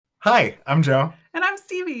Hi, I'm Joe, And I'm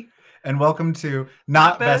Stevie, and welcome to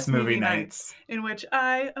Not Best Movie Nights. in which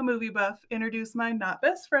I, a movie buff, introduce my not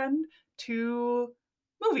best friend to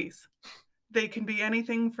movies. They can be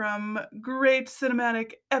anything from great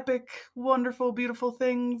cinematic, epic, wonderful, beautiful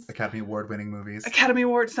things, Academy Award-winning movies. Academy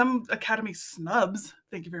Awards, some Academy snubs,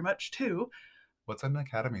 thank you very much, too. What's an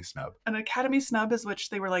Academy snub? An Academy snub is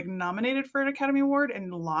which they were like nominated for an Academy Award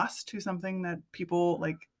and lost to something that people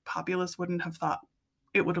like populace wouldn't have thought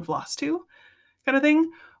it would have lost to, kind of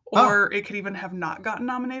thing. Or it could even have not gotten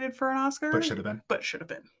nominated for an Oscar. But should have been. But should have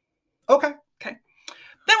been. Okay. Okay.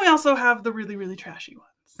 Then we also have the really, really trashy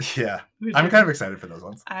ones. Yeah. I'm kind of excited for those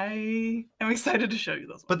ones. I am excited to show you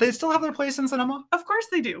those ones. But they still have their place in cinema? Of course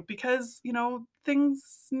they do, because, you know,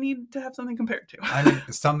 things need to have something compared to. I mean,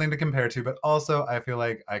 something to compare to, but also I feel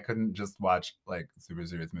like I couldn't just watch like super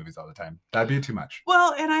serious movies all the time. That'd be too much.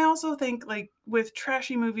 Well, and I also think like with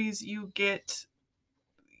trashy movies, you get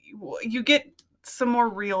some more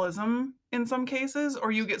realism in some cases,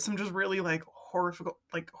 or you get some just really like horrific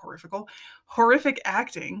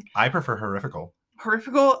acting. I prefer horrifical.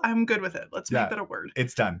 Horrifical, I'm good with it. Let's make that a word.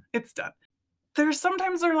 It's done. It's done.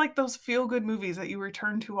 Sometimes they're like those feel-good movies that you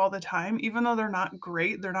return to all the time, even though they're not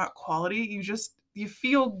great, they're not quality. You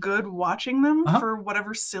feel good watching them for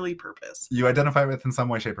whatever silly purpose. You identify with in some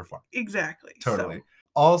way, shape, or form. Exactly. Totally. So.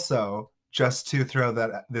 Also, just to throw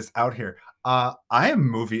this out here, I am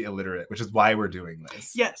movie illiterate, which is why we're doing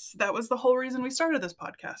this. Yes, that was the whole reason we started this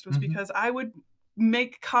podcast, was because I would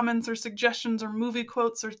make comments or suggestions or movie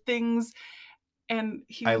quotes or things, and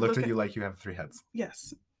I looked at you like you have three heads.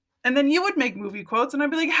 Yes. And then you would make movie quotes, and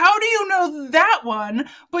I'd be like, how do you know that one,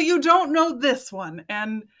 but you don't know this one?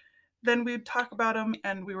 And then we'd talk about them,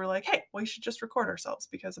 and we were like, hey, we should just record ourselves,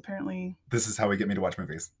 because apparently... this is how we get me to watch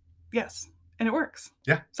movies. Yes, and it works.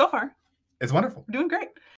 Yeah. So far. It's wonderful. We're doing great.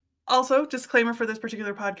 Also, disclaimer for this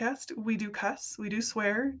particular podcast, we do cuss, we do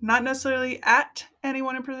swear, not necessarily at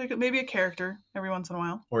anyone in particular, maybe a character every once in a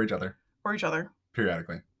while. Or each other.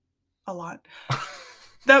 Periodically. A lot.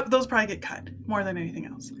 Those probably get cut more than anything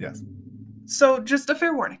else. Yes. So just a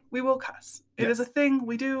fair warning, we will cuss. It is a thing,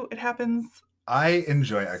 we do, it happens. I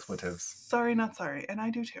enjoy expletives. Sorry, not sorry, and I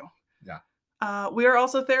do too. Yeah. We are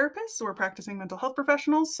also therapists, so we're practicing mental health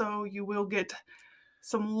professionals, so you will get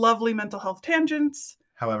some lovely mental health tangents.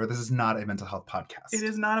 However, this is not a mental health podcast. It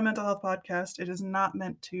is not a mental health podcast. It is not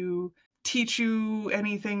meant to teach you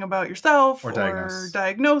anything about yourself or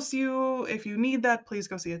diagnose you. If you need that, please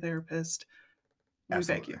go see a therapist. We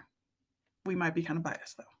beg you. We might be kind of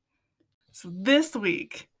biased, though. So this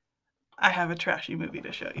week, I have a trashy movie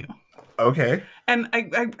to show you. Okay. And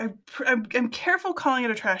I'm careful calling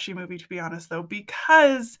it a trashy movie, to be honest, though,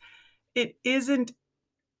 because it isn't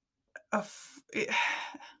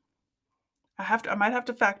I might have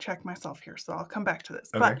to fact check myself here, so I'll come back to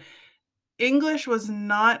this. Okay. But English was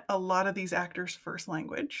not a lot of these actors' first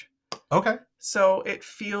language. Okay. So it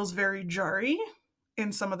feels very jarring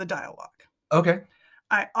in some of the dialogue. Okay.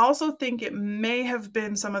 I also think it may have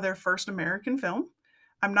been some of their first American film.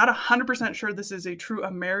 I'm not 100% sure this is a true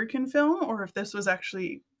American film, or if this was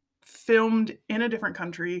actually filmed in a different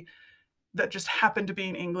country that just happened to be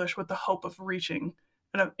in English with the hope of reaching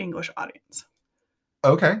an English audience.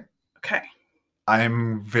 Okay. Okay.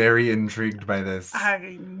 I'm very intrigued by this.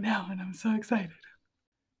 I know, and I'm so excited.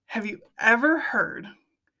 Have you ever heard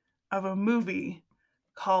of a movie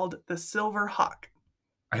called The Silver Hawk?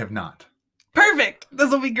 I have not. Perfect! This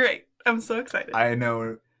will be great. I'm so excited. I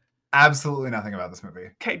know absolutely nothing about this movie.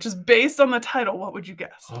 Okay, just based on the title, what would you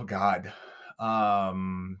guess? Oh, God.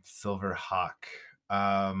 Silver Hawk.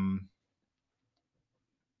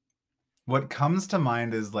 What comes to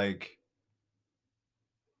mind is like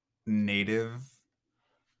native,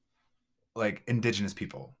 like indigenous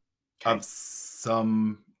people of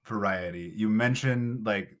some variety. You mentioned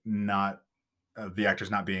like not the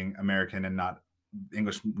actors not being American and not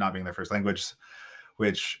English not being their first language,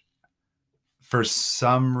 which for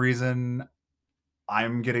some reason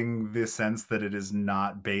I'm getting the sense that it is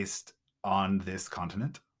not based on this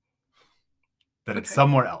continent, that it's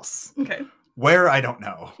somewhere else. Okay. Where, I don't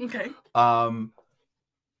know. Okay.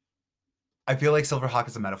 I feel like Silver Hawk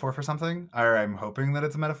is a metaphor for something, or I'm hoping that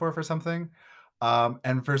it's a metaphor for something.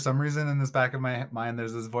 And for some reason in this back of my mind,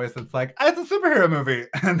 there's this voice that's like, it's a superhero movie.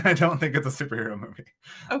 And I don't think it's a superhero movie.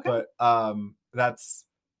 Okay. But that's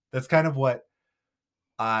kind of what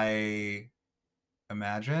I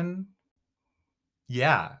imagine.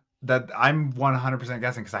 Yeah. That I'm 100%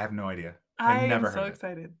 guessing because I have no idea. I've never heard so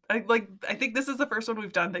excited. I think this is the first one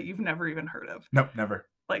we've done that you've never even heard of. Nope, never.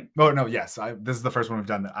 Yes. This is the first one we've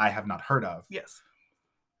done that I have not heard of. Yes.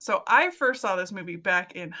 So I first saw this movie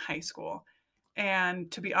back in high school. And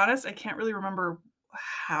to be honest, I can't really remember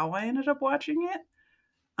how I ended up watching it.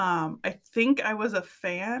 I think I was a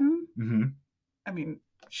fan. Mm-hmm. I mean,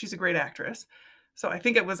 she's a great actress. So I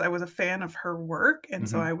think I was a fan of her work. And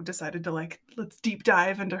so I decided to like, let's deep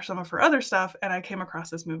dive into some of her other stuff. And I came across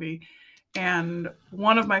this movie. And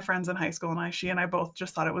one of my friends in high school and I both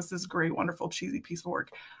just thought it was this great, wonderful, cheesy piece of work.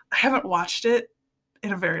 I haven't watched it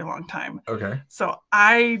in a very long time. Okay. So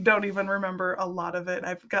I don't even remember a lot of it.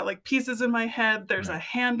 I've got like pieces in my head. There's a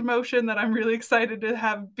hand motion that I'm really excited to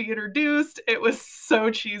have be introduced. It was so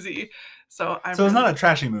cheesy. So it's not a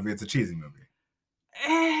trashy movie, it's a cheesy movie.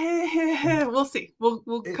 We'll see.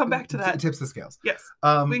 We'll come back to that. It tips the scales. Yes. We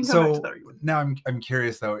can come back to that argument. Now I'm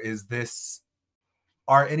curious though,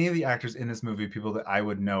 are any of the actors in this movie people that I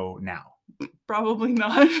would know now? Probably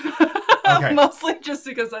not. Okay. Mostly just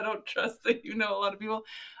because I don't trust that you know a lot of people.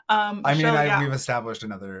 We've established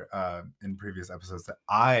in previous episodes that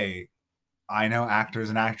I know actors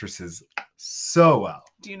and actresses so well.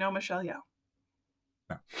 Do you know Michelle Yeoh?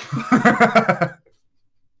 No.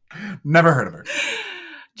 Never heard of her.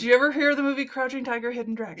 Do you ever hear the movie Crouching Tiger,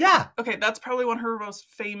 Hidden Dragon? Yeah. Okay, that's probably one of her most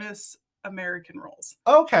famous American roles.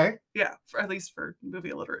 Okay. Yeah, at least for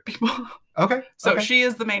movie illiterate people. Okay. So she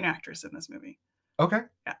is the main actress in this movie. Okay.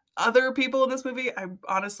 Yeah. Other people in this movie, I'm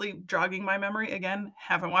honestly jogging my memory again.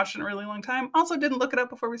 Haven't watched it in a really long time. Also didn't look it up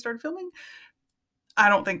before we started filming. I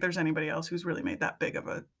don't think there's anybody else who's really made that big of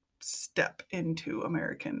a step into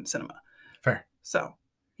American cinema. Fair. So,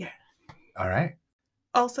 yeah. All right.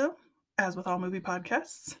 Also, as with all movie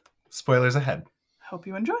podcasts, spoilers ahead. Hope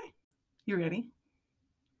you enjoy. You ready?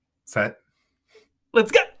 Set.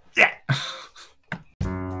 Let's go. Yeah.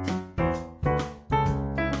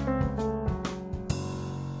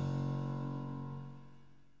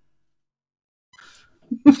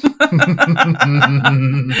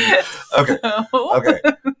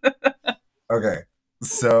 Okay.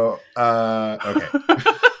 So, okay.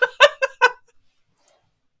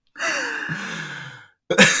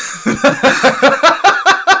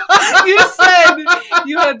 You said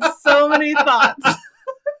you had so many thoughts.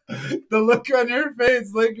 The look on your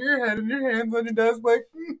face, like your head and your hands on your desk, like,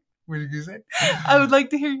 what did you say? I would like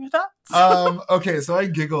to hear your thoughts. Okay, so I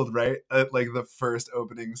giggled, right, at like the first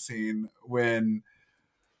opening scene when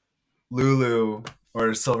Lulu or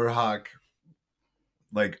Silverhawk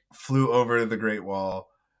like flew over the Great Wall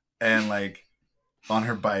and like on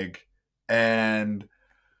her bike, and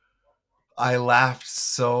I laughed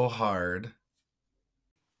so hard.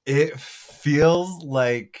 It feels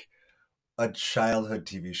like a childhood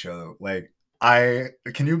TV show. Like,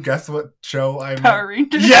 can you guess what show I'm? Power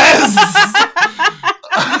Rangers. Yes.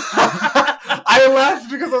 I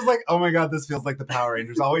laughed because I was like, "Oh my god, this feels like the Power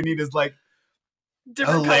Rangers. All we need is like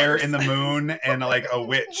different a lair in the moon and like a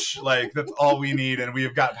witch. Like that's all we need, and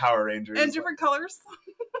we've got Power Rangers and different colors."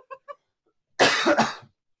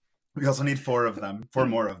 We also need 4 of them, 4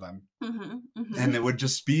 more of them, and it would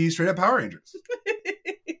just be straight up Power Rangers.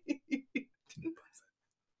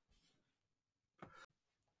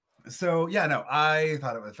 So yeah, no, I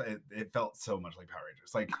thought it felt so much like Power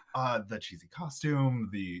Rangers, like the cheesy costume,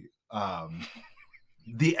 the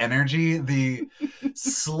energy, the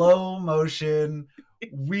slow motion,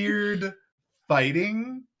 weird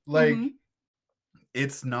fighting. Like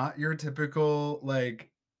it's not your typical, like,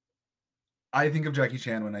 I think of Jackie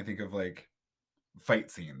Chan when I think of like fight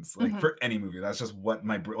scenes, like for any movie. That's just what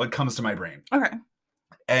comes to my brain. Okay.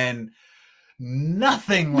 And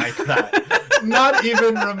nothing like that. Not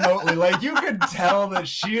even remotely. Like you could tell that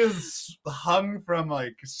she is hung from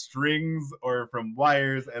like strings or from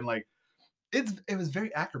wires, and like it was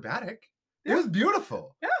very acrobatic. Yeah. It was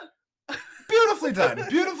beautiful. Yeah. Beautifully done.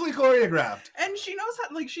 Beautifully choreographed. And she knows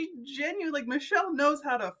how, like, she genuinely, like, Michelle knows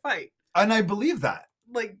how to fight. And I believe that.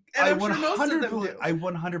 Like, and I'm sure most of them do. I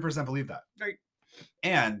 100% believe that. Right.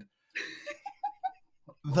 And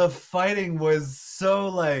the fighting was so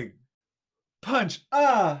like punch,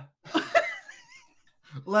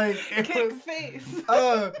 like it kick was, face.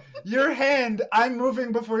 Your hand, I'm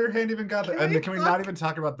moving before your hand even got there. And can we not even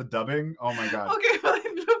talk about the dubbing? Oh my god. Okay, but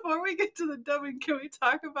before we get to the dubbing, can we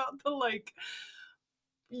talk about the like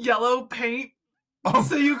yellow paint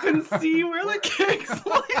so you can see where the kicks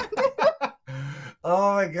land?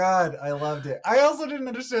 Oh my god, I loved it. I also didn't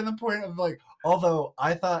understand the point of like, although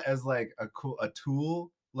I thought as like a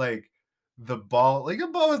tool, like the ball, like a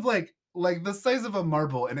ball was like the size of a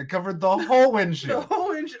marble, and it covered the whole windshield. The whole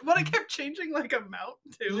windshield. But it kept changing like amount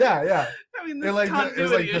too. Yeah. I mean, it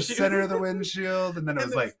was like the center of the windshield, and then it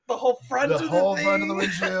was like the whole front. Front of the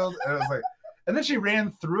windshield, and it was like, and then she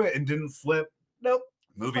ran through it and didn't slip. Nope.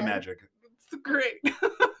 Movie magic. It's great.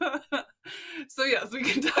 So yes, we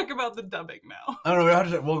can talk about the dubbing now. I don't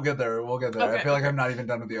know. We'll get there. Okay, I feel like I'm not even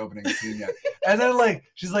done with the opening scene yet. And then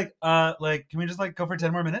she's like, can we just go for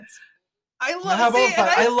 10 more minutes? I loved it.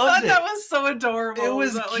 I loved it. That was so adorable. It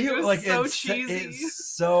was cute. It was so cheesy.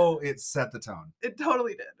 It set the tone. It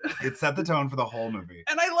totally did. It set the tone for the whole movie.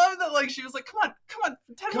 And I love that she was like, come on,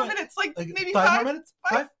 10 more minutes. Maybe 5 more minutes?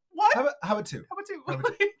 5? What? How about 2?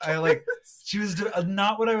 She was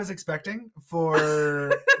not what I was expecting for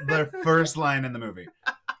the first line in the movie.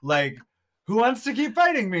 Who wants to keep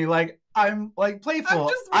fighting me? I'm playful. I'm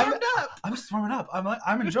just warmed up. I'm just warming up.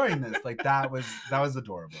 I'm enjoying this. That was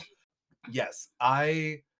adorable. Yes,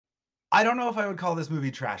 I don't know if I would call this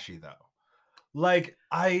movie trashy though. If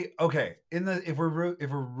we're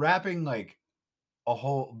wrapping a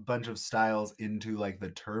whole bunch of styles into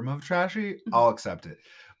the term of trashy, I'll accept it.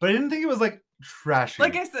 But I didn't think it was trashy.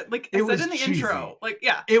 Like I said in the cheesy. Intro,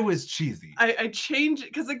 yeah, it was cheesy. I changed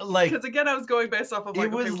because again I was going based off of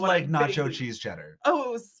it was nacho cheese cheddar. Oh,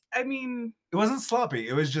 it was. I mean, it wasn't sloppy.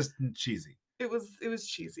 It was just cheesy. It was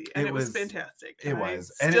cheesy and it was fantastic. It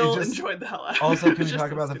was. I still enjoyed the hell out of it. Also, can we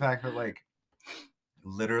talk about the fact that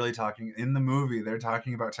literally talking in the movie, they're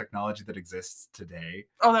talking about technology that exists today.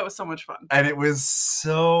 Oh, that was so much fun. And it was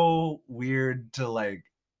so weird to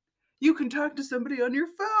you can talk to somebody on your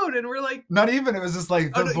phone, and we're not even. It was just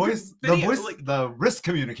the wrist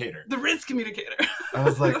communicator. The wrist communicator. I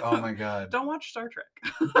was like, oh my god. Don't watch Star Trek.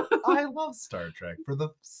 I love Star Trek for the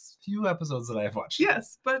few episodes that I have watched.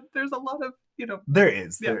 Yes, but there's a lot of There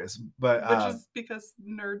is, but which is because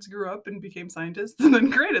nerds grew up and became scientists and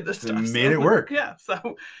then created this stuff. Made it work. Yeah.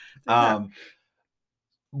 So.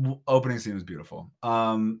 Opening scene was beautiful.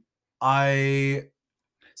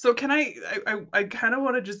 So can I kind of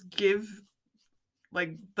want to just give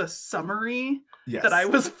the summary that I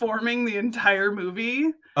was forming the entire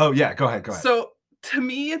movie. Oh yeah, go ahead. So to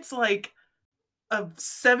me, it's a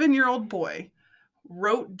 7-year-old boy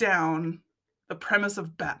wrote down the premise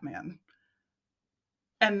of Batman.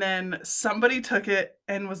 And then somebody took it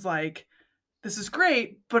and was like, this is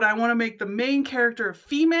great, but I want to make the main character a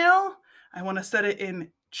female. I want to set it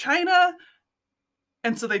in China.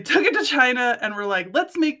 And so they took it to China and were like,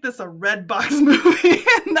 let's make this a red box movie.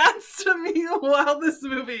 And that's to me how this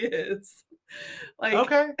movie is.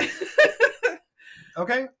 Okay.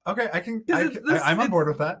 Okay. I'm on board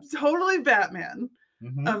with that. Totally Batman.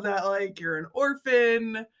 Mm-hmm. Of that, you're an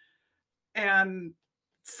orphan and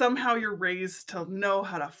somehow you're raised to know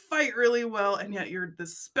how to fight really well, and yet you're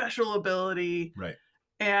this special ability. Right.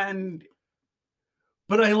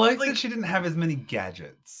 But I like that she didn't have as many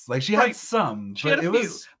gadgets. She had some. She had a few.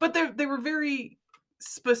 But they were very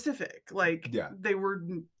specific. They were,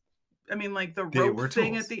 the rope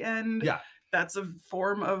thing at the end. Yeah. That's a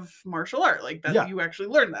form of martial art. You actually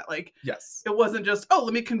learn that. Yes. It wasn't just,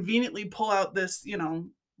 let me conveniently pull out this,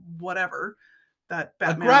 whatever that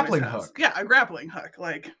Batman a grappling hook. Yeah, a grappling hook.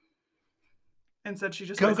 Instead she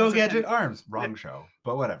just Go Gadget arms. Wrong show,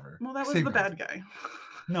 but whatever. Well, that was the bad guy.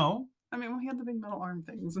 No. He had the big metal arm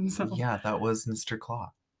things and so. Yeah, that was Mr.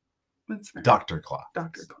 Claw. That's fair. Dr. Claw.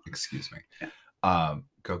 Dr. Claw. Excuse me. Yeah.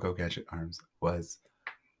 Go Gadget arms was.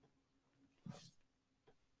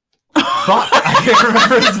 Fuck! I can't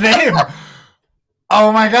remember his name.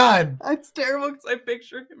 Oh my god. That's terrible because I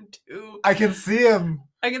picture him too. I can see him.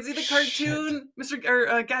 I can see the cartoon, Mr.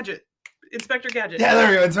 Gadget, Inspector Gadget. Yeah,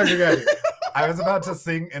 there we go, Inspector Gadget. I was about to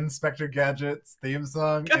sing Inspector Gadget's theme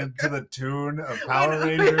song into the tune of Power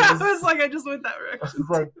Rangers. I was like, I just went that direction.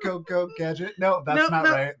 Go Gadget. No, that's not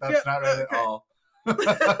right. That's not right at all.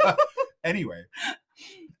 Anyway,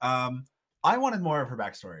 I wanted more of her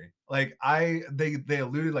backstory. They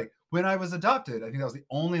alluded when I was adopted. I think that was the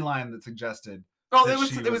only line that suggested. Well, it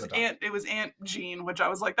was Aunt Jean, which I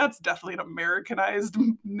was like, that's definitely an Americanized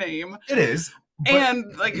name. It is. And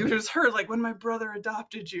it was her, when my brother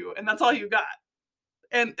adopted you, and that's all you got.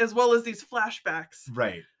 And as well as these flashbacks.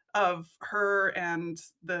 Right. Of her and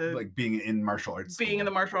the being in martial arts school. Being in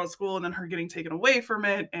the martial arts school and then her getting taken away from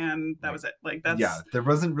it, and that was it. That's there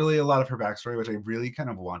wasn't really a lot of her backstory, which I really kind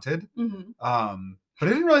of wanted. Mm-hmm. But I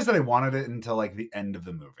didn't realize that I wanted it until the end of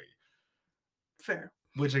the movie. Fair.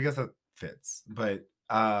 Which I guess that fits. But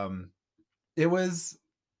it was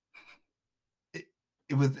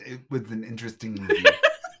an interesting movie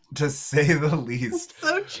to say the least.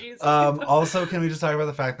 So cheesy. Also, can we just talk about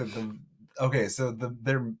the fact that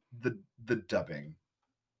the dubbing.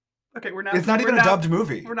 Okay, we're now. It's not even a dubbed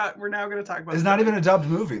movie. We're now going to talk about. It's not even a dubbed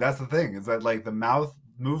movie. That's the thing. Is that the mouth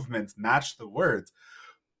movements match the words,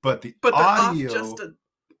 but the audio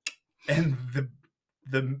and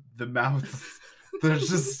the mouth, there's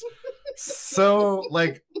just so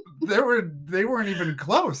they weren't even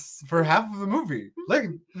close for half of the movie. Like,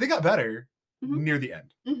 they got better near the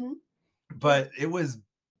end. But it was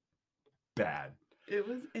bad. It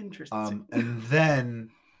was interesting. And then,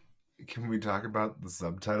 can we talk about the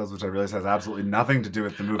subtitles, which I realize has absolutely nothing to do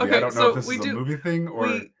with the movie? Okay, I don't know if this is a movie thing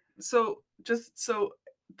or... Just so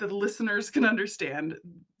the listeners can understand,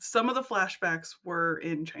 some of the flashbacks were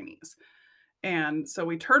in Chinese. And so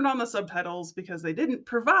we turned on the subtitles because they didn't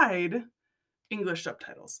provide English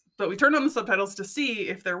subtitles. But we turned on the subtitles to see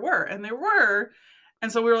if there were. And there were.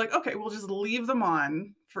 And so we were like, okay, we'll just leave them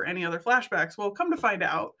on for any other flashbacks. Well, come to find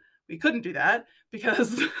out, we couldn't do that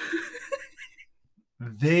because...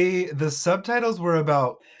 The subtitles were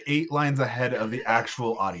about 8 lines ahead of the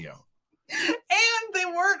actual audio. And they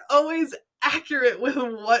weren't always accurate with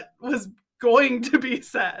what was going to be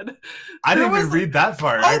said. I didn't even read that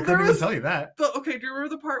part. I couldn't even tell you that. Okay, do you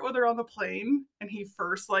remember the part where they're on the plane and he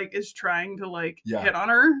first is trying to hit on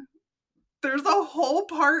her? There's a whole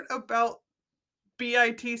part about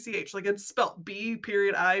BITCH, it's spelled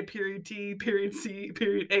B.I.T.C.H.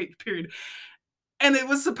 And I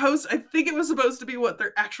think it was supposed to be what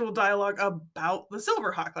their actual dialogue about the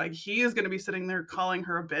Silverhawk. He is going to be sitting there calling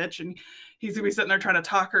her a bitch, and he's going to be sitting there trying to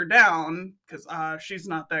talk her down because she's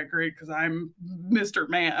not that great because I'm Mr.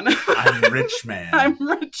 Man. I'm Rich Man. I'm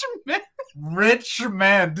Rich Man. Rich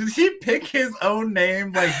Man. Did he pick his own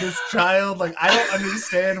name like this child? I don't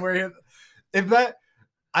understand where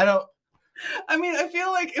I mean, I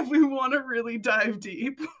feel like if we want to really dive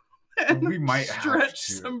deep... and we might stretch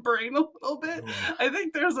some brain a little bit. Yeah. I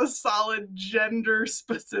think there's a solid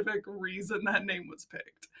gender-specific reason that name was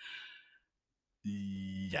picked.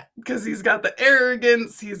 Yeah. Because he's got the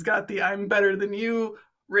arrogance, he's got the I'm better than you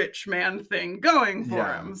rich man thing going for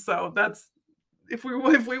him. So that's if we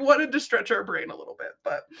wanted to stretch our brain a little bit,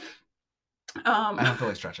 but I don't feel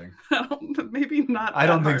like stretching. Maybe not. I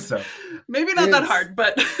don't think so. Maybe not that hard,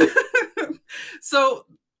 but so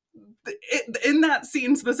in that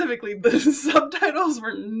scene specifically, the subtitles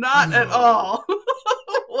were not at all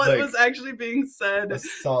what was actually being said. A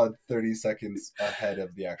solid 30 seconds ahead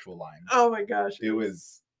of the actual line. Oh my gosh. It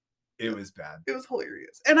was bad. It was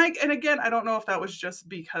hilarious. And again, I don't know if that was just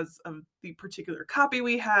because of the particular copy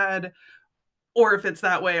we had, or if it's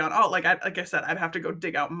that way on all. Like I said, I'd have to go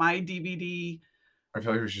dig out my DVD. I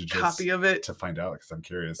feel like we should just copy of it to find out because I'm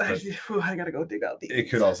curious. I gotta go dig out these. It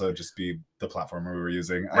could also just be the platform we were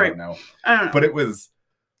using. I don't know. But it was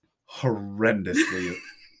horrendously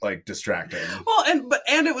distracting. Well,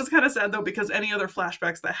 and it was kind of sad though because any other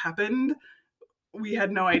flashbacks that happened, we had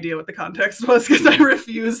no idea what the context was because I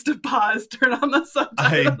refused to pause, turn on the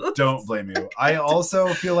subtitles. I don't blame you. I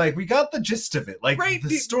also feel like we got the gist of it.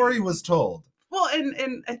 The story was told. Well,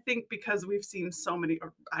 and I think because we've seen so many,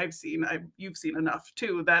 or you've seen enough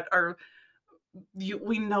too, that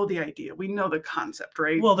we know the idea, we know the concept,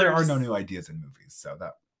 right? Well, there are no new ideas in movies, so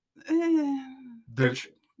that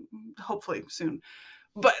hopefully soon.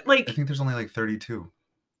 But I think there's only 32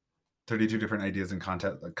 different ideas and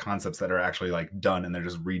concepts that are actually done, and they're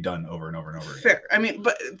just redone over and over and over again. Fair. I mean,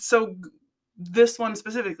 but so this one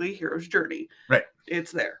specifically, Hero's Journey, right?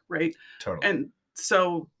 It's there, right? Totally. And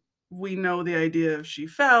so we know the idea of she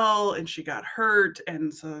fell and she got hurt,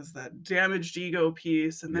 and so there's that damaged ego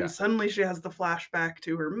piece, and then suddenly she has the flashback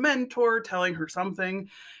to her mentor telling her something,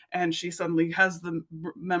 and she suddenly has the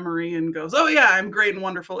memory and goes, "Oh yeah, I'm great and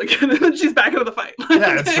wonderful again," and then she's back into the fight.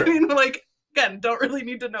 Yeah, that's true. I mean, again, don't really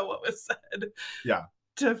need to know what was said. Yeah.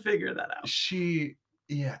 To figure that out.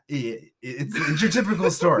 It's your typical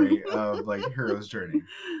story of Hero's Journey.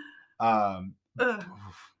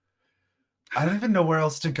 I don't even know where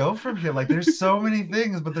else to go from here. There's so many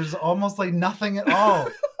things, but there's almost nothing at all.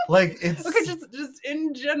 It's okay. Just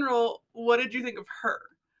in general, what did you think of her?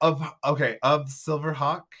 Of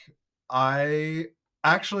Silverhawk, I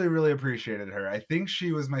actually really appreciated her. I think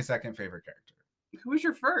she was my second favorite character. Who was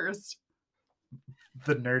your first?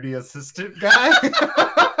 The nerdy assistant guy.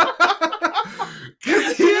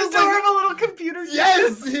 Because he just adorable little computer.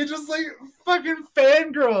 Yes, he just fucking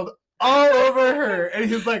fangirled all over her, and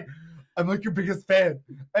he's like, "I'm your biggest fan,"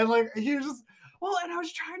 and he was just and I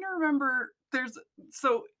was trying to remember.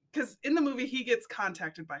 Because in the movie he gets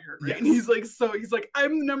contacted by her, right? Yes. And he's like,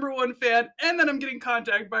 "I'm the #1 fan," and then I'm getting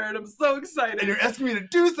contacted by her, and I'm so excited. And you're asking me to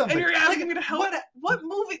do something. And you're asking me to help. What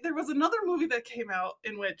movie? There was another movie that came out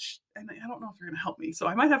in which, and I don't know if you're going to help me, so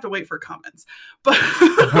I might have to wait for comments. But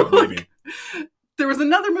maybe. There was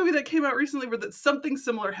another movie that came out recently where something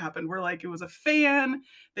similar happened, where it was a fan,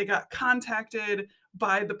 they got contacted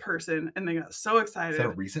by the person, and they got so excited. Is that a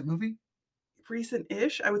recent movie?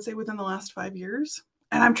 Recent-ish, I would say within the last 5 years.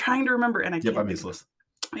 And I'm trying to remember, and I can't. I'm useless.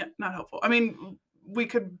 Yeah, not helpful. I mean, we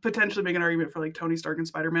could potentially make an argument for like Tony Stark and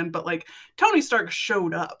Spider-Man, but like Tony Stark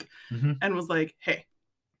showed up and was like, hey,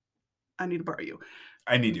 I need to borrow you.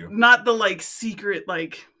 I need you. Not the like secret,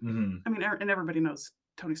 like, I mean, and everybody knows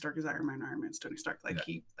Tony Stark is Iron Man. Iron Man's Tony Stark. Like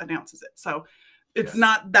he announces it. So it's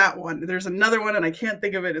not that one. There's another one and I can't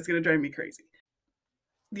think of it. It's going to drive me crazy.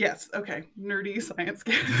 Yes. Okay. Nerdy science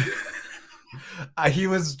kid. He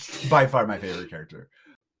was by far my favorite character.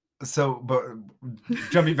 So, but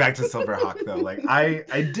jumping back to Silverhawk though, like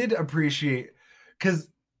I did appreciate, because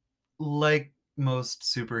like most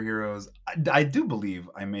superheroes, I do believe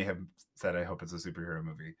I may have said I hope it's a superhero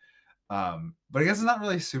movie. But I guess it's not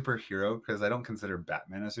really superhero because I don't consider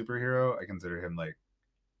Batman a superhero. I consider him like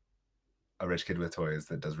a rich kid with toys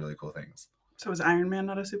that does really cool things. So is Iron Man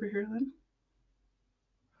not a superhero then?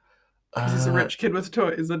 Because he's a rich kid with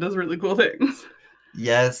toys that does really cool things.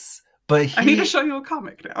 Yes, but I need to show you a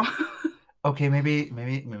comic now. Okay, maybe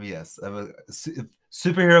yes.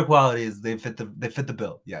 Superhero qualities, they fit the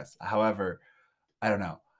bill. Yes. However, I don't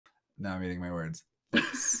know. Now I'm eating my words.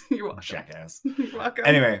 You're welcome. Jackass. You're welcome.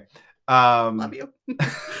 Anyway, love you.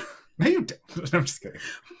 No, you don't. I'm just kidding.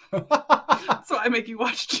 So I make you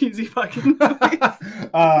watch cheesy fucking movies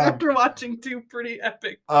after watching two pretty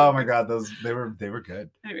epic. Oh my god, they were good.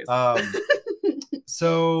 Anyways,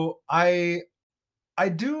 so I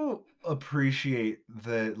do appreciate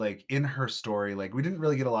that, like in her story, like we didn't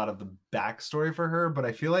really get a lot of the backstory for her, but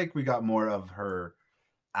I feel like we got more of her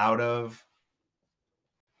out of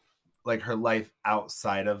like her life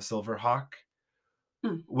outside of Silverhawk.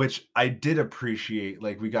 Which I did appreciate.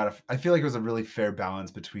 Like I feel like it was a really fair balance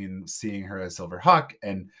between seeing her as Silverhawk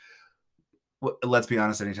and let's be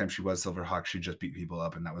honest, anytime she was Silverhawk, she just beat people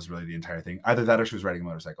up, and that was really the entire thing. Either that or she was riding a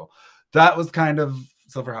motorcycle. That was kind of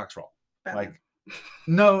Silverhawk's role. Batman. Like,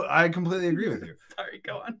 no, I completely agree with you. Sorry,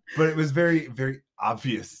 go on. But it was very, very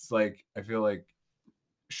obvious. Like, I feel like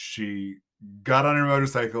she got on her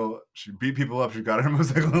motorcycle, she beat people up, she got on her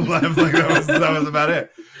motorcycle and left. Like that was about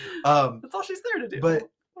it. That's all she's there to do. But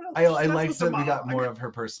I liked that we got more of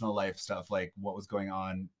her personal life stuff, like what was going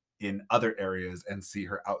on in other areas, and see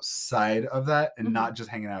her outside of that and not just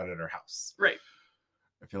hanging out at her house. Right.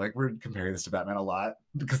 I feel like we're comparing this to Batman a lot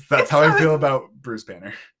because that's how I feel about Bruce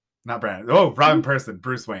Banner. Not Brandon. Oh, wrong person.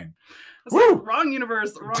 Bruce Wayne. Woo! Wrong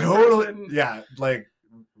universe. Wrong person. Yeah, like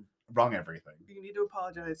wrong everything. You need to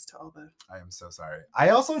apologize to all the. I am so sorry. I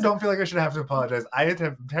also don't feel like I should have to apologize. I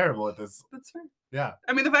am terrible at this. That's fair. Yeah.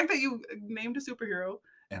 I mean, the fact that you named a superhero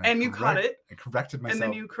and you caught it. I corrected myself. And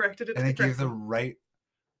then you corrected it. And it gave the right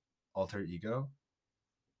alter ego.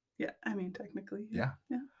 Yeah, I mean, technically. Yeah.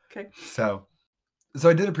 Yeah. Okay. So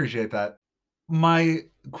I did appreciate that. My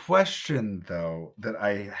question, though, that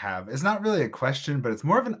I have is not really a question, but it's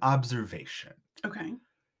more of an observation. Okay.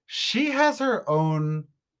 She has her own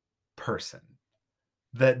person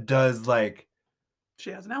that does like.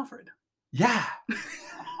 She has an Alfred. Yeah.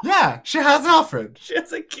 Yeah, she has an Alfred. She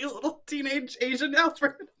has a cute little teenage Asian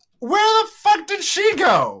Alfred. Where the fuck did she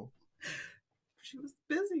go? She was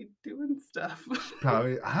busy doing stuff.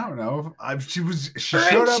 Probably, I don't know. She Her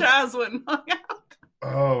showed and up. Chaz went and hung out.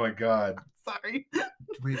 Oh my god. Sorry.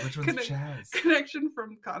 Wait, which one's Chaz? Connection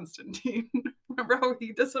from Constantine. Remember how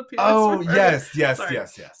he disappeared? Oh, yes.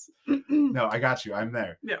 No, I got you. I'm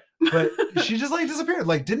there. Yeah. But she just like disappeared.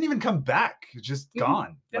 Like didn't even come back. Just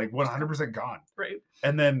gone. Yeah, like 100% gone. Right.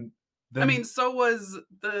 And then I mean, so was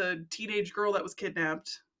the teenage girl that was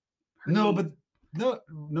kidnapped. No,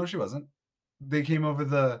 she wasn't. They came over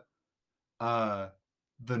the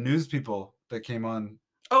news people that came on.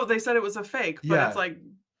 Oh, they said it was a fake, but it's like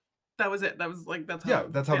that was it. That was like that's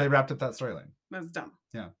how they wrapped up that storyline. That's dumb.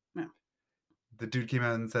 Yeah. Yeah. The dude came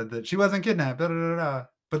out and said that she wasn't kidnapped,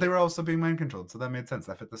 but they were also being mind controlled, so that made sense.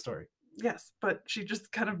 That fit the story. Yes, but she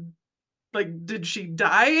just kind of like, did she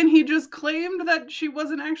die and he just claimed that she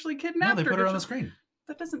wasn't actually kidnapped? No, they put her on the screen.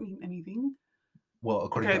 That doesn't mean anything. Well,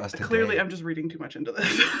 according to us today. Clearly, I'm just reading too much into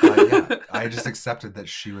this. Yeah, I just accepted that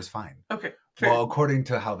she was fine. Okay. Fair. Well, according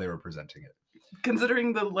to how they were presenting it.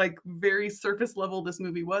 Considering the like very surface level this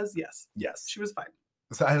movie was, yes. Yes. She was fine.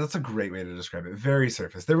 So that's a great way to describe it. Very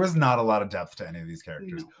surface. There was not a lot of depth to any of these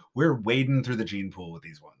characters. No. We're wading through the gene pool with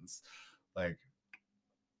these ones. Like,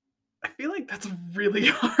 I feel like that's really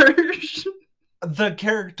harsh. The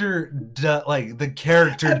character, the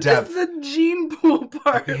character depth. The gene pool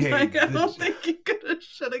part. Okay, I don't think you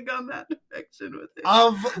should have gone that direction with it.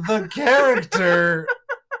 Of the character.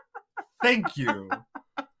 Thank you.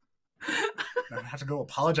 I have to go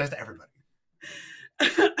apologize to everybody.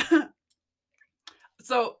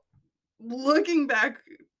 So, looking back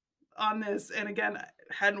on this, and again, I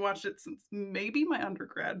hadn't watched it since maybe my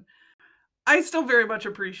undergrad. I still very much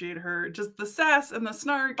appreciate her. Just the sass and the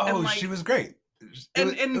snark. Oh, and, like, she was great.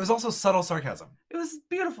 It was also subtle sarcasm. It was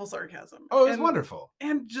beautiful sarcasm. Oh, it was wonderful.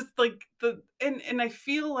 And just like and I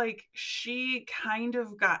feel like she kind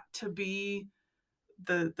of got to be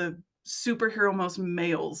the superhero most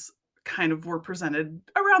males kind of were presented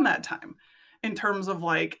around that time, in terms of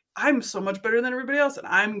like, I'm so much better than everybody else, and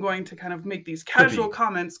I'm going to kind of make these casual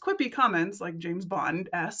comments, quippy comments, like James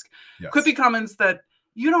Bond-esque, quippy comments that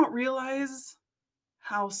you don't realize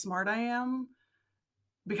how smart I am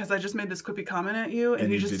because I just made this quippy comment at you,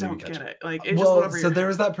 and you just don't get it. Like, it just went over your head. There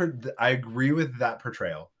was that. I agree with that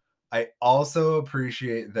portrayal. I also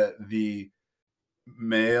appreciate that the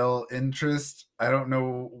male interest. I don't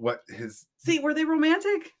know what his. See, were they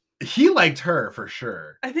romantic? He liked her for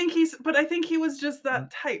sure. I think he was just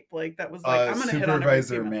that type, like, that was like, I'm gonna hit on every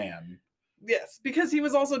supervisor man. Yes, because he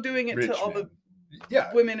was also doing it to all the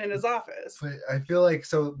women in his office. But I feel like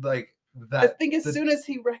that. I think as soon as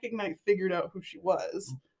he figured out who she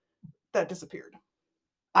was, that disappeared.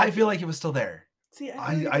 I feel like it was still there. See,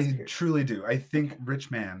 I truly do. I think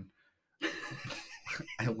Rich Man.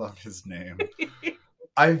 I love his name.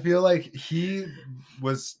 I feel like he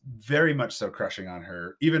was very much so crushing on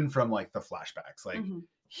her, even from like the flashbacks. Like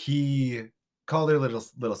he called her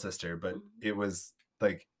little sister, but it was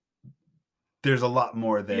like there's a lot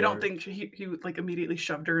more there. You don't think he like immediately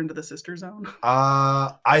shoved her into the sister zone?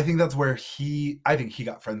 I think that's where I think he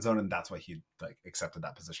got friend zoned, and that's why he like accepted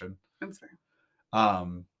that position. That's fair.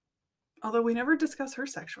 Although we never discuss her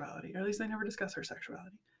sexuality, or at least they never discuss her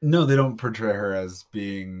sexuality. No, they don't portray her as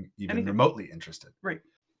being even remotely interested. Right.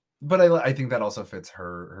 But I think that also fits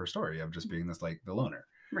her story of just being this like the loner.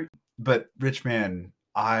 Right. But Rich Man,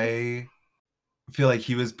 I feel like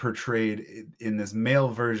he was portrayed in this male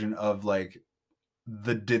version of like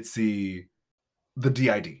the ditzy, the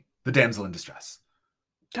DID, the damsel in distress.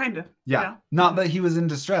 Kind of. Yeah. Not that he was in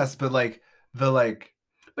distress, but like But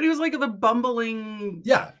he was like the bumbling.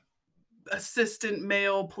 Yeah. Assistant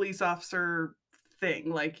male police officer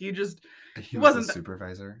thing. Like he wasn't the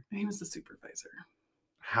supervisor. He was the supervisor.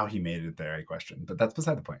 How he made it there, I question, but that's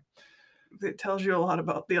beside the point. It tells you a lot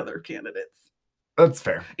about the other candidates. That's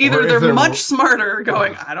fair. Either they're much smarter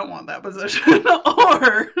going, I don't want that position,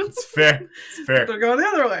 or it's fair. It's fair. They're going the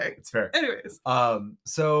other way. It's fair. Anyways. But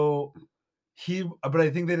I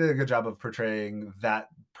think they did a good job of portraying that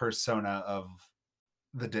persona of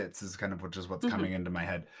the Ditz is kind of what's coming into my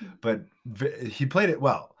head. But he played it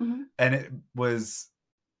well. And it was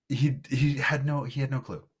he had no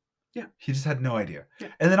clue. Yeah. He just had no idea. Yeah.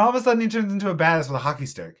 And then all of a sudden he turns into a badass with a hockey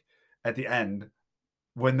stick at the end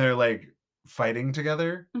when they're like fighting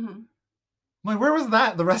together. I'm like, where was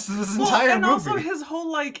that the rest of this entire movie? And also his whole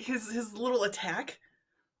like his little attack.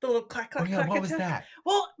 The little clack, clack, clack. What was that?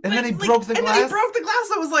 Well, and then he broke the glass. And then he broke the glass.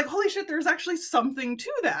 I was like, holy shit, there's actually something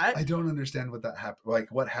to that. I don't understand what that happened. Like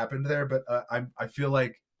what happened there, but I feel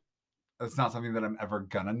like that's not something that I'm ever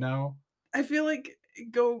gonna know. I feel like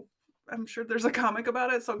I'm sure there's a comic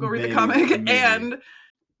about it, so go read the comic. Maybe. And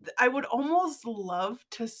I would almost love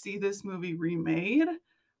to see this movie remade,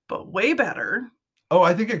 but way better. Oh,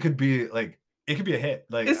 I think it could be a hit.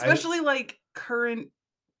 Like especially like current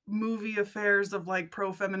movie affairs of like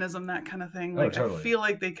pro-feminism, that kind of thing. Like totally. I feel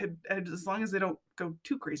like they could, as long as they don't go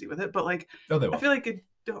too crazy with it, but like they won't. I feel like they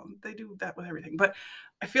do that with everything, but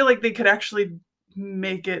I feel like they could actually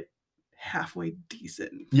make it halfway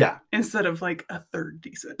decent. Yeah. Instead of like a third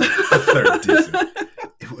decent.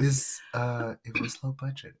 It was low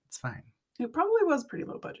budget. It's fine. It probably was pretty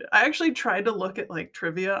low budget. I actually tried to look at like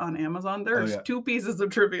trivia on Amazon. There's 2 pieces of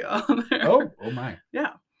trivia on there. Oh my.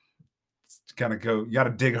 Yeah. You gotta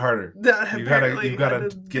dig harder. You gotta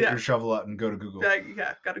get your shovel out and go to Google.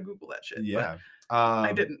 Yeah, gotta Google that shit. Yeah.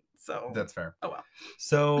 I didn't, so that's fair. Oh well.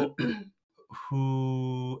 So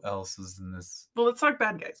who else was in this? Well, let's talk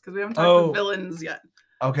bad guys, because we haven't talked about villains yet.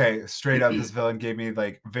 Okay, straight up, this villain gave me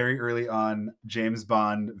like very early on James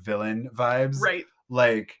Bond villain vibes. Right.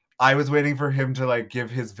 Like I was waiting for him to like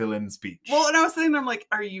give his villain speech. Well, and I was sitting there, I'm like,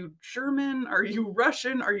 are you German? Are you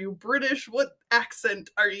Russian? Are you British? What accent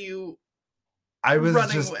are you? I was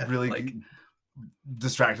just really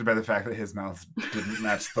distracted by the fact that his mouth didn't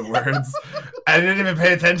match the words. I didn't even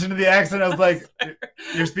pay attention to the accent. I was like,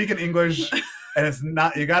 you're speaking English and it's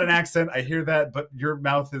not, you got an accent. I hear that, but your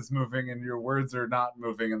mouth is moving and your words are not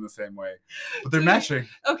moving in the same way. But they're matching.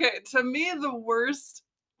 Okay, to me, the worst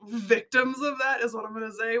victims of that is what I'm going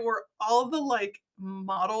to say were all the like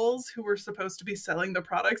models who were supposed to be selling the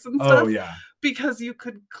products and stuff. Oh, yeah. Because you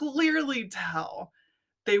could clearly tell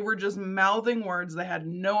they were just mouthing words. They had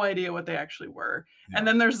no idea what they actually were. Yeah. And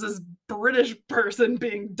then there's this British person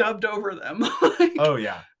being dubbed over them. Oh,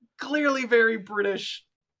 yeah. clearly very British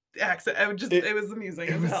accent. It was amusing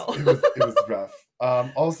as hell. It was rough.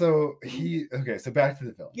 Also, so back to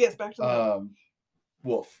the villain. Yes, back to the villain.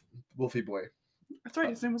 Wolfie boy. That's right,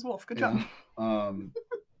 his name was Wolf. Good job.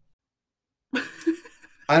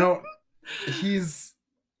 He's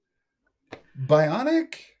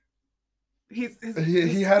bionic. He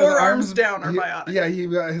had four arms down are bionic. Yeah,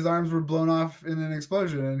 his arms were blown off in an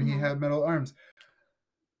explosion, and he had metal arms.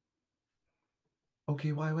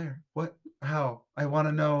 Okay, why? Where? What? How? I want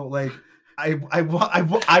to know. Like, I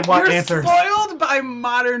want You're answers. Spoiled by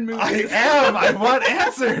modern movies. I am. I want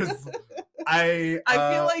answers. I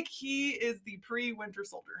feel like he is the pre-Winter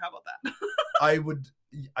Soldier. How about that?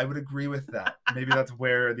 I would agree with that. Maybe that's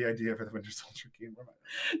where the idea for the Winter Soldier came from.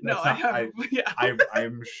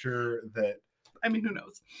 I'm sure that. I mean, who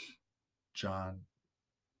knows?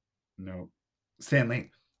 Stan Lee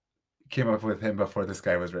came up with him before this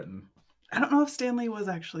guy was written. I don't know if Stan Lee was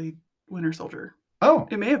actually Winter Soldier. Oh,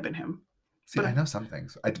 it may have been him. See, I know some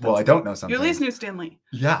things. I don't know some things. You at least knew Stan Lee.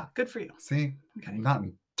 Yeah. Good for you. See? Okay. Not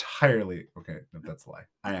entirely. Okay, that's a lie.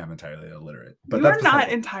 I am entirely illiterate. But you are not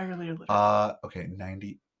entirely illiterate. Okay,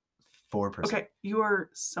 94%. Okay, you are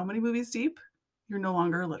so many movies deep, you're no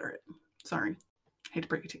longer illiterate. Sorry. Hate to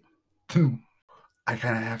break it to you. I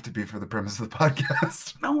kind of have to be for the premise of the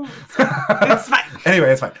podcast. No, it's fine.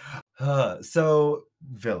 Anyway, it's fine. So,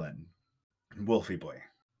 villain. Wolfie boy.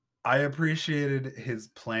 I appreciated his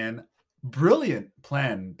plan. Brilliant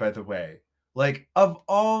plan, by the way. Like, of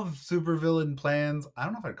all supervillain plans, I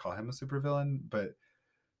don't know if I'd call him a supervillain, but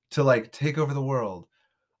to like take over the world,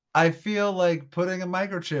 I feel like putting a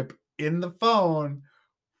microchip in the phone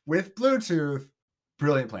with Bluetooth,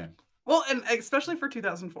 brilliant plan. Well, and especially for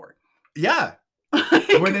 2004. Yeah.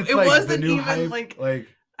 When it's it like wasn't the new even hype, like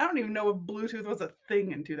I don't even know if Bluetooth was a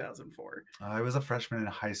thing in 2004. I was a freshman in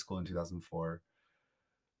high school in 2004.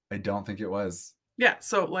 I don't think it was. Yeah,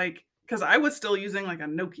 so like, because I was still using like a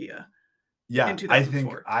Nokia. Yeah, in 2004. I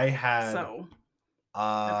think I had. So.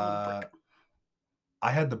 I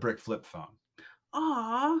had the brick flip phone.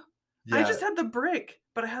 Aw. Yeah. I just had the brick,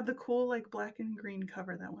 but I had the cool like black and green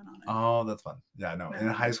cover that went on it. Oh, that's fun. Yeah, no. In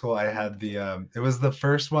high school, I had the. It was the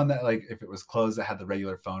first one that like if it was closed, it had the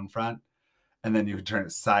regular phone front, and then you could turn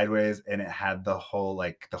it sideways, and it had the whole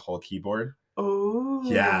keyboard. Oh,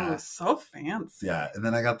 yeah, so fancy. Yeah, and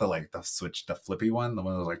then I got the switch, the flippy one, the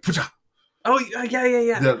one that was like. Poocha! Oh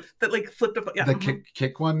yeah. That like flipped up. Yeah. The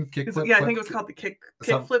kick one, kick flip. Yeah, I think it was called the kick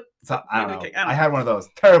flip. I don't know. I had one of those.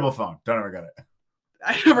 Terrible phone. Don't ever get it.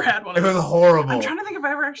 I never had one of those. It was horrible. I'm trying to think if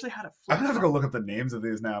I ever actually had a flip phone. I'm gonna have to go look up the names of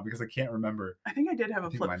these now because I can't remember. I think I did have a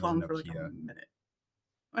flip phone for like a minute.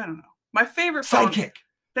 I don't know. My favorite phone. Sidekick.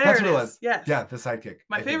 That's what it was. Yes. Yeah, the Sidekick.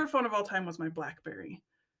 My favorite phone of all time was my BlackBerry.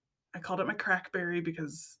 I called it my Crackberry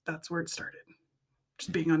because that's where it started.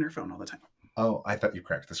 Just being on your phone all the time. Oh, I thought you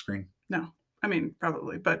cracked the screen. No. I mean,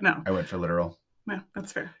 probably, but no. I went for literal. Yeah,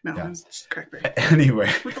 that's fair. No, it was just Crackberry.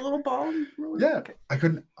 Anyway. With the little ball? Yeah. Okay. I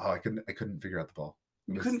couldn't figure out the ball.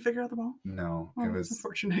 You couldn't figure out the ball? No. Oh, it was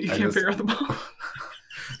unfortunate. You can't figure out the ball.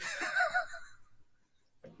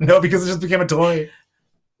 No, because it just became a toy.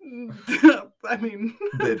 I mean,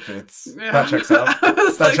 it fits. Yeah. That checks out.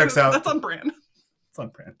 That checks out. That's on brand. It's on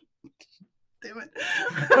brand. Damn it.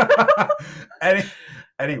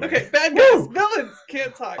 Anyway. Okay, bad guys. Villains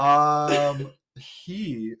can't talk. I don't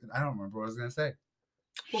remember what I was gonna say.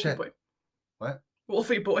 Wolfie boy. What?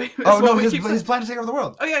 Wolfie boy. Oh no, his plan to take over the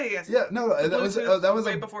world. Oh yeah. Yeah, no, that was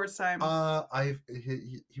way before his time.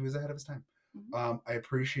 He was ahead of his time. Mm-hmm. I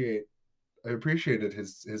appreciated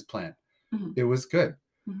his plan. Mm-hmm. It was good.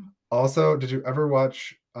 Mm-hmm. Also, did you ever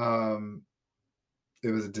watch it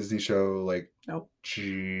was a Disney show like Nope.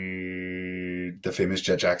 The Famous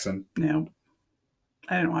Jet Jackson? No.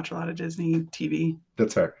 I didn't watch a lot of Disney TV.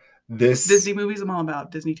 That's fair. Disney movies I'm all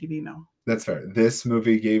about. Disney TV, no. That's fair. This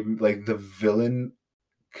movie gave like the villain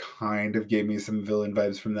kind of gave me some villain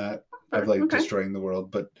vibes from that of like destroying the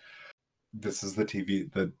world, but this is the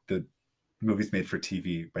TV the movies made for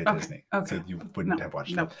TV by Disney. Okay. So you wouldn't have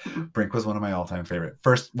watched them. Brink was one of my all-time favorite.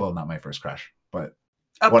 Not my first crush, but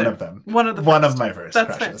of them. One of my first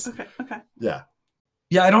That's crushes. Fair. Okay. Yeah.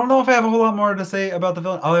 Yeah, I don't know if I have a whole lot more to say about the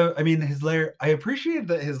villain. I mean, his lair. I appreciated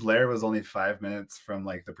that his lair was only 5 minutes from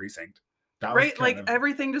like the precinct. That right, like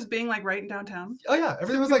everything just being like right in downtown. Oh yeah,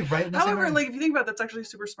 everything was like right in the However, like if you think about it, that's actually a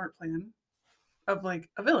super smart plan of like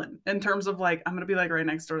a villain in terms of like I'm gonna be like right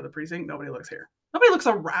next door to the precinct. Nobody looks here. Nobody looks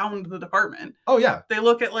around the department. Oh yeah, they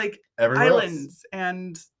look at like everywhere islands else.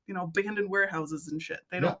 And abandoned warehouses and shit.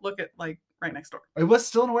 They don't look at like right next door. It was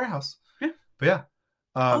still in a warehouse. Yeah, but yeah.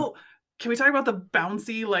 Can we talk about the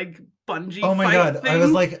bouncy like bungee? Oh my god! Thing? I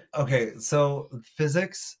was like, okay, so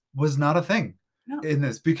physics was not a thing in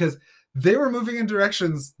this, because they were moving in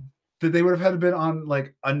directions that they would have had to been on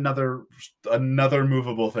like another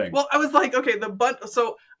movable thing. Well, I was like, okay,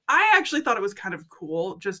 so I actually thought it was kind of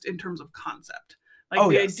cool just in terms of concept. Like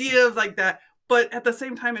the idea of like that, but at the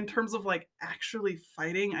same time, in terms of like actually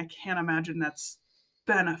fighting, I can't imagine that's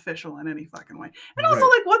beneficial in any fucking way. And also,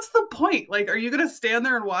 like, what's the point? Like, are you gonna stand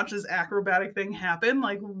there and watch this acrobatic thing happen?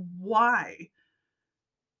 Like, why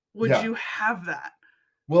would you have that?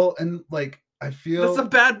 Well, and like, I feel that's a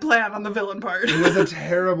bad plan on the villain part. It was a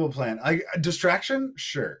terrible plan. Distraction,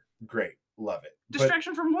 sure, great, love it.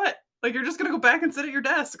 Distraction from what? Like, you're just gonna go back and sit at your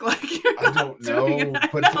desk? Like, I don't know.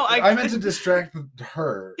 But I meant to distract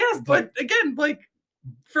her. Yes, but again, like,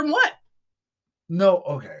 from what? No,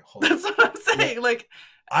 okay, hold on. That's what I'm saying. Yeah. Like,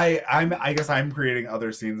 I guess I'm creating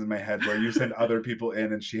other scenes in my head where you send other people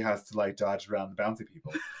in and she has to like dodge around the bouncy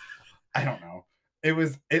people. I don't know.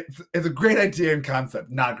 It's a great idea in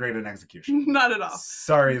concept, not great in execution. Not at all.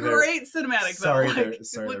 Sorry, great cinematic. Sorry, though.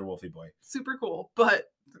 They're Wolfie Boy. Super cool,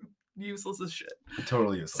 but useless as shit.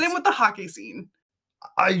 Totally useless. Same with the hockey scene.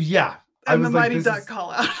 Yeah. And the Mighty Duck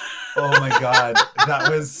call out. Oh my god, that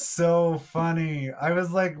was so funny. I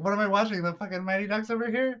was like, what am I watching? The fucking Mighty Ducks over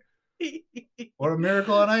here? What a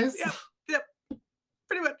Miracle on Ice? Yep.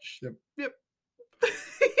 Pretty much. Yep.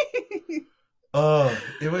 Oh,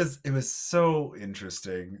 it was so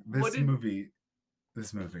interesting. This movie.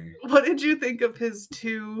 What did you think of his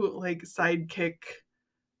two like sidekick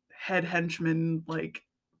head henchmen like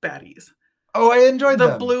baddies? Oh, I enjoyed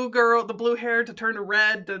them. The blue girl, the blue hair to turn to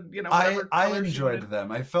red, to I enjoyed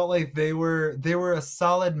them. I felt like they were a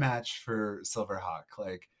solid match for Silverhawk.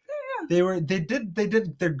 Like they did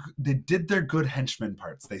their good henchman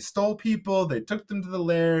parts. They stole people, they took them to the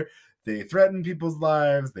lair. They threatened people's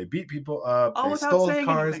lives. They beat people up. They stole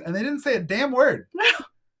cars. And they didn't say a damn word.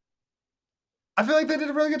 I feel like they did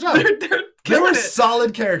a really good job. They were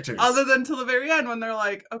solid characters. Other than till the very end when they're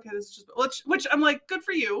like, okay, this is just... Which I'm like, good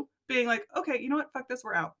for you. Being like, okay, you know what? Fuck this.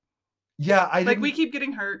 We're out. Yeah, we keep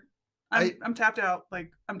getting hurt. I'm tapped out.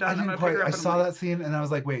 Like, I'm done. I saw that scene and I was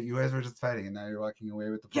like, wait, you guys were just fighting and now you're walking away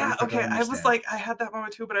with the police. Yeah, okay. I was like, I had that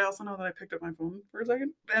moment too, but I also know that I picked up my phone for a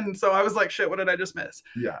second. And so I was like, shit, what did I just miss?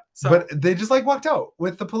 Yeah. But they just like walked out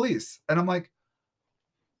with the police. And I'm like,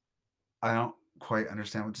 I don't quite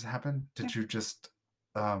understand what just happened. Did you just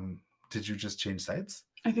change sides?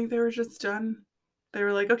 I think they were just done. They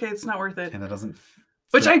were like, okay, it's not worth it. And that doesn't...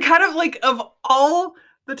 Which I kind of like, of all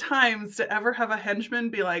the times to ever have a henchman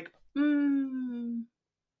be like,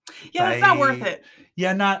 yeah, it's not worth it.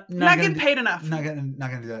 Yeah, not getting paid enough. Not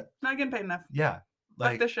gonna do that. Not getting paid enough. Yeah,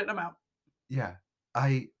 like, fuck this shit. I'm out. Yeah,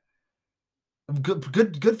 I'm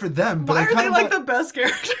good for them. Why are they like the best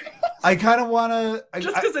character? I kind of want to.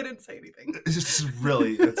 Just because I didn't say anything. It's just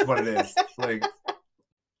really, it's what it is. Like,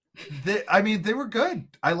 they were good.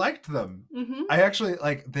 I liked them. Mm-hmm. I actually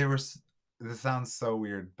they were. This sounds so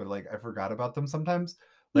weird, but like I forgot about them sometimes.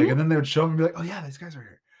 Like, and then they would show up and be like, "Oh yeah, these guys are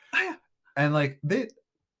here." Oh, yeah. And like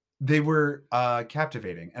they were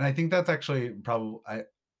captivating, and I think that's actually probably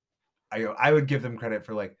I would give them credit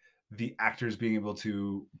for like the actors being able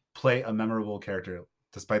to play a memorable character,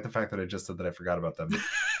 despite the fact that I just said that I forgot about them.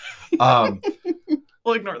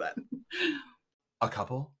 We'll ignore that. A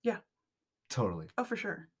couple, yeah, totally. Oh, for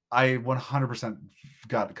sure. I 100%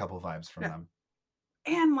 got a couple vibes from them,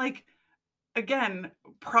 and like. Again,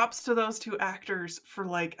 props to those two actors for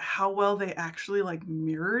like how well they actually like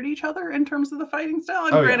mirrored each other in terms of the fighting style.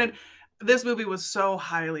 And granted, this movie was so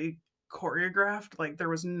highly choreographed, like there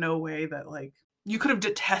was no way that like you could have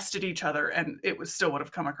detested each other and it still would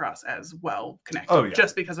have come across as well connected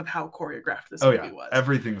just because of how choreographed this movie was.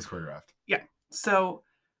 Everything was choreographed. Yeah. So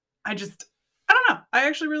I don't know. I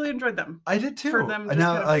actually really enjoyed them. I did too. For them now,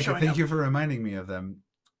 kind of like, thank you for reminding me of them.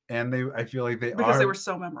 And I feel like they because they were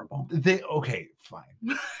so memorable. Fine.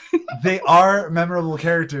 They are memorable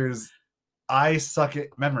characters. I suck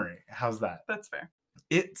at memory. How's that? That's fair.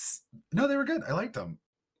 No, they were good. I liked them.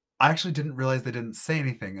 I actually didn't realize they didn't say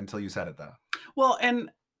anything until you said it, though. Well,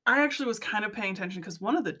 and I actually was kind of paying attention because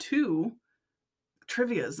one of the two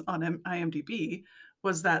trivias on IMDb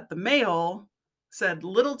was that the male said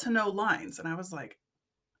little to no lines, and I was like,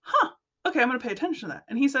 huh. Okay, I'm going to pay attention to that.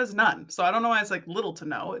 And he says none. So I don't know why it's like little to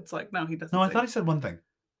no. It's like, no, he doesn't. No, I thought he said one thing.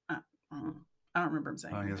 I don't remember him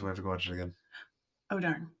saying I guess we have to go watch it again. Oh,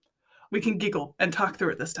 darn. We can giggle and talk through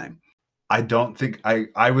it this time. I don't think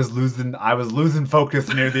I was losing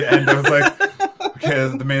focus near the end. I was like,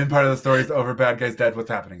 okay, the main part of the story is over. Bad guy's dead.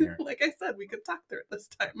 What's happening here? Like I said, we could talk through it this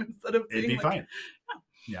time instead of it'd be fine.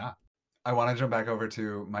 Yeah. I want to jump back over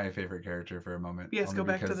to my favorite character for a moment. Yes, go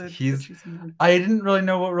back to the I didn't really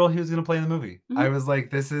know what role he was going to play in the movie. Mhm. I was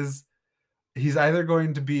like, he's either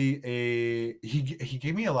going to be he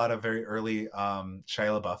gave me a lot of very early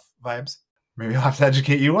Shia LaBeouf vibes. Maybe I'll have to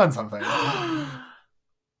educate you on something.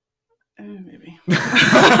 Maybe. No,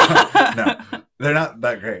 they're not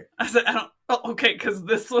that great. I said, I don't. Oh, okay, because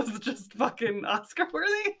this was just fucking Oscar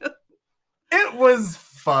worthy. It was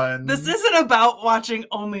fun. This isn't about watching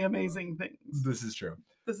only amazing things. This is true.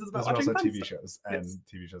 This is about watching also fun TV stuff. shows, and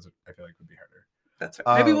TV shows I feel like would be harder. That's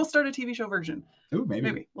right. Maybe we'll start a TV show version. Ooh,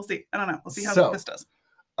 maybe. We'll see. I don't know. We'll see how this does.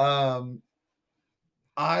 I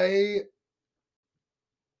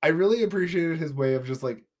really appreciated his way of just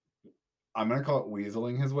like, I'm gonna call it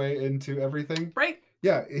weaseling his way into everything. Right.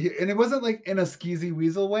 Yeah, and it wasn't like in a skeezy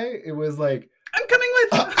weasel way. It was like, I'm coming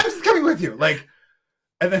with you. I'm just coming with you. Like,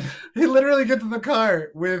 and then he literally gets in the car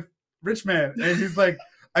with Rich Man, and he's like,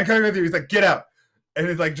 I'm coming with you. He's like, get out. And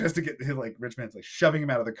he's like, just to get his like Rich Man's like shoving him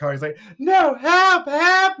out of the car. He's like, no, help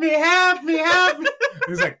me.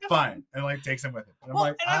 He's like, fine, and like takes him with him. And I'm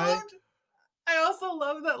like, I also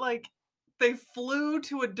love that like they flew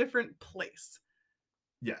to a different place.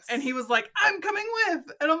 Yes. And he was like, I'm coming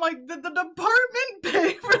with. And I'm like, did the department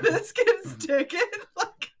pay for this kid's ticket?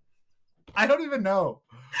 Like, I don't even know.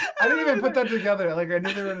 I didn't even put that together. Like, I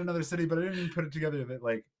knew they were in another city, but I didn't even put it together that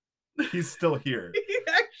like he's still here. He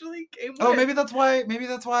actually came with. Oh, maybe that's why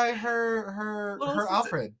her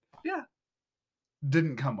Alfred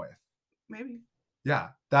didn't come with. Maybe. Yeah.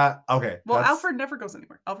 That okay. Well, Alfred never goes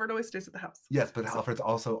anywhere. Alfred always stays at the house. Yes, but Alfred's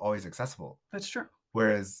also always accessible. That's true.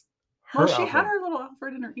 Whereas she had her little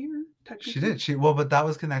Alfred in her ear, technically. She did. But that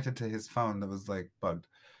was connected to his phone that was like bugged.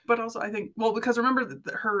 But also, I think, because remember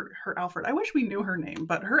her Alfred. I wish we knew her name,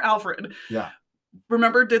 but her Alfred. Yeah.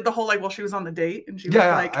 Remember, did the whole like while she was on the date, and she was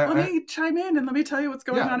like, "Let me chime in and let me tell you what's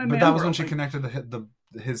going on in." But that was when she connected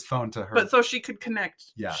his phone to her. But so she could connect.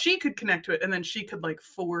 Yeah. She could connect to it, and then she could like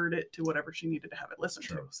forward it to whatever she needed to have it listened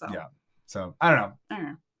to. So yeah. So I don't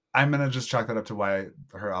know. I'm gonna just chalk that up to why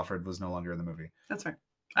her Alfred was no longer in the movie. That's fair.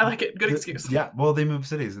 I like it. Good excuse. Yeah. Well, they moved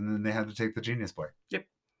cities, and then they had to take the Genius Boy. Yep.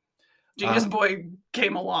 Genius Boy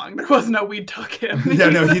came along. There was no we took him. Yeah,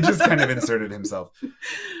 no, he just kind of inserted himself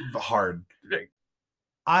hard. Right.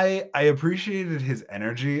 I appreciated his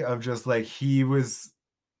energy of just like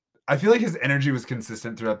I feel like his energy was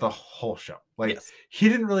consistent throughout the whole show. Like he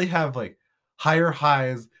didn't really have like higher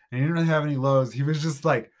highs and he didn't really have any lows. He was just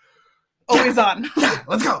like always on. Yeah,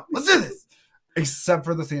 let's go. Let's do this. Except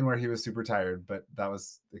for the scene where he was super tired, but that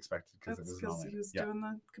was expected because it was he was doing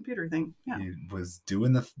the computer thing. Yeah. He was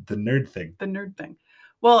doing the nerd thing. The nerd thing.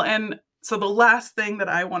 Well, and so the last thing that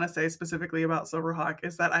I want to say specifically about Silverhawk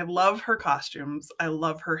is that I love her costumes. I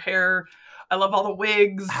love her hair. I love all the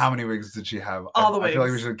wigs. How many wigs did she have? All the wigs. I feel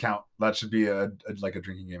like we should count. That should be like a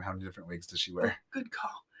drinking game. How many different wigs does she wear? Good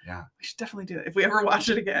call. Yeah. We should definitely do it. If we ever watch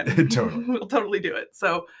it again, totally. We'll totally do it.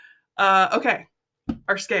 So, okay.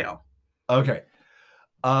 Our scale. Okay.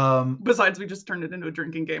 Besides, we just turned it into a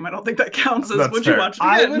drinking game. I don't think that counts as would you watch it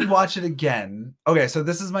again? I would watch it again. Okay, so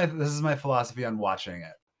this is my philosophy on watching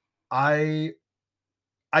it. I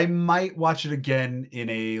might watch it again in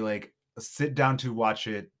a like sit down to watch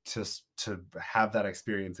it to have that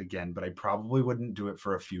experience again, but I probably wouldn't do it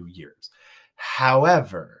for a few years.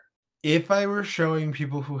 However, if I were showing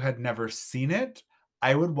people who had never seen it,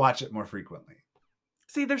 I would watch it more frequently.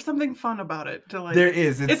 See, there's something fun about it. There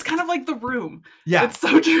is. It's kind of like The Room. Yeah. It's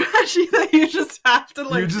so trashy that you just have to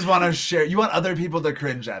like. You just want to share. You want other people to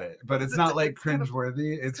cringe at it, but it's not like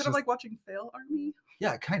cringe-worthy. It's kind of like watching Fail Army.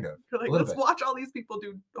 Yeah, kind of. You're like, let's watch all these people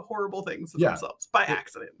do horrible things to themselves by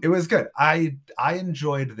accident. It was good. I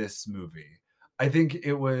enjoyed this movie. I think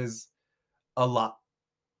it was a lot.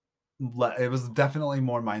 It was definitely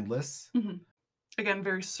more mindless. Mm-hmm. Again,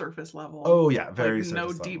 very surface level. Oh yeah, very surface no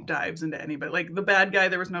level. Deep dives into anybody. Like the bad guy,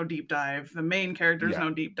 there was no deep dive. The main character's no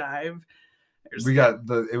deep dive. We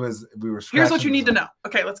were. Here's what you need to know.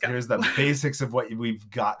 Okay, let's go. Here's the basics of what we've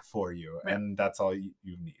got for you, and that's all you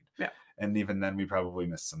need. Yeah. And even then, we probably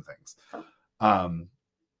missed some things.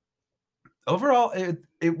 Overall,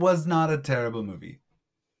 it was not a terrible movie.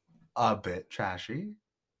 A bit trashy.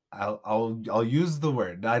 I'll use the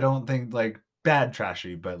word. I don't think like bad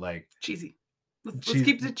trashy, but like cheesy. Let's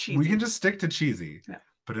keep it cheesy. We can just stick to cheesy, yeah.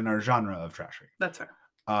 But in our genre of trashy. That's fair.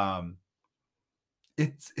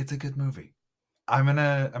 It's a good movie. I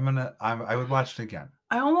would watch it again.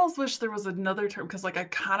 I almost wish there was another term because like I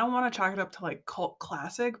kind of want to chalk it up to like cult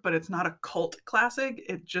classic, but it's not a cult classic.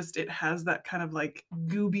 It has that kind of like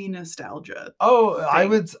gooby nostalgia. Oh,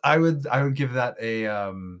 thing. I would give that a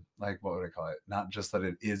like what would I call it? Not just that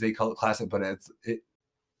it is a cult classic, but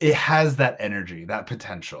it has that energy, that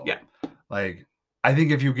potential. Yeah. Like, I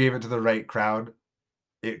think if you gave it to the right crowd,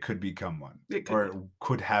 it could become one. It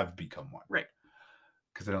could have become one. Right.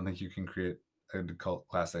 Because I don't think you can create a cult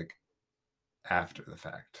classic after the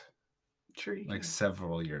fact. Sure you can. Like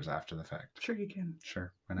several years after the fact. Sure you can.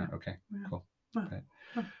 Sure. Why not? Yeah. Okay. Yeah. Cool.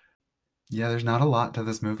 Huh. Yeah, there's not a lot to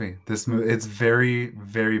this movie. It's very,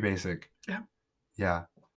 very basic. Yeah. Yeah.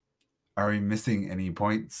 Are we missing any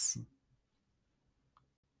points?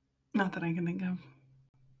 Not that I can think of.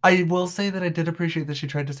 I will say that I did appreciate that she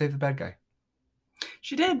tried to save the bad guy.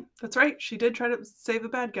 She did. That's right. She did try to save the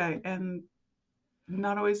bad guy, and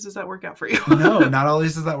not always does that work out for you. No, not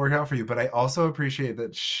always does that work out for you. But I also appreciate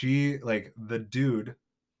that she, like, the dude,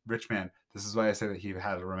 rich man, this is why I say that he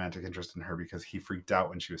had a romantic interest in her, because he freaked out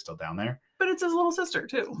when she was still down there. But it's his little sister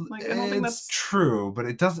too. Like, I don't think that's true, but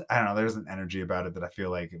it does. I don't know. There's an energy about it that I feel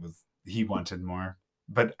like he wanted more.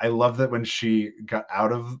 But I love that when she got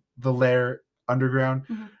out of the lair underground,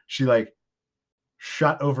 mm-hmm. she like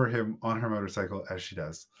shot over him on her motorcycle as she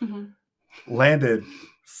does, mm-hmm. landed,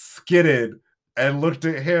 skidded, and looked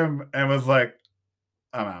at him and was like,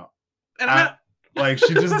 "I'm out." And I'm out. Like,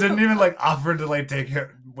 she just didn't even like offer to like take him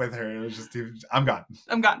with her. It was just, I'm gone.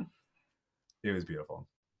 I'm gone. It was beautiful.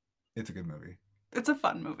 It's a good movie. It's a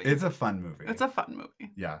fun movie. It's a fun movie. It's a fun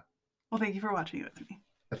movie. Yeah. Well, thank you for watching it with me.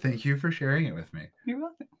 Thank you for sharing it with me. You're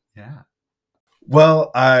welcome. Yeah.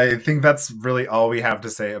 Well, I think that's really all we have to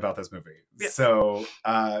say about this movie. Yes. So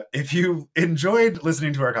if you enjoyed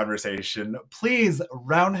listening to our conversation, please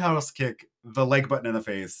roundhouse kick the like button in the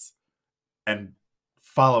face and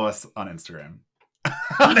follow us on Instagram.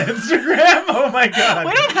 On Instagram? Oh my God.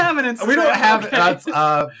 We don't have an Instagram. We don't have that's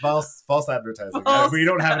false advertising. We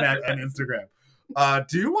don't have an Instagram.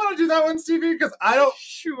 Do you want to do that one, Stevie? Because I don't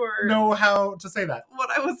know how to say that. What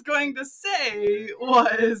I was going to say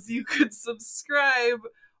was you could subscribe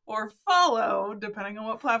or follow, depending on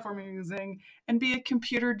what platform you're using, and be a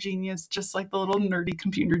computer genius, just like the little nerdy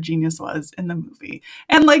computer genius was in the movie.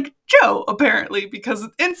 And like Joe, apparently, because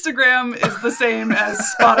Instagram is the same as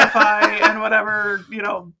Spotify and whatever,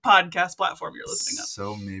 podcast platform you're listening on.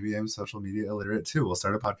 So maybe I'm social media illiterate too. We'll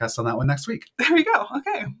start a podcast on that one next week. There you go.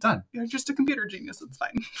 Okay. Done. You're just a computer genius. It's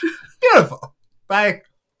fine. Beautiful. Bye.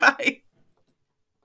 Bye.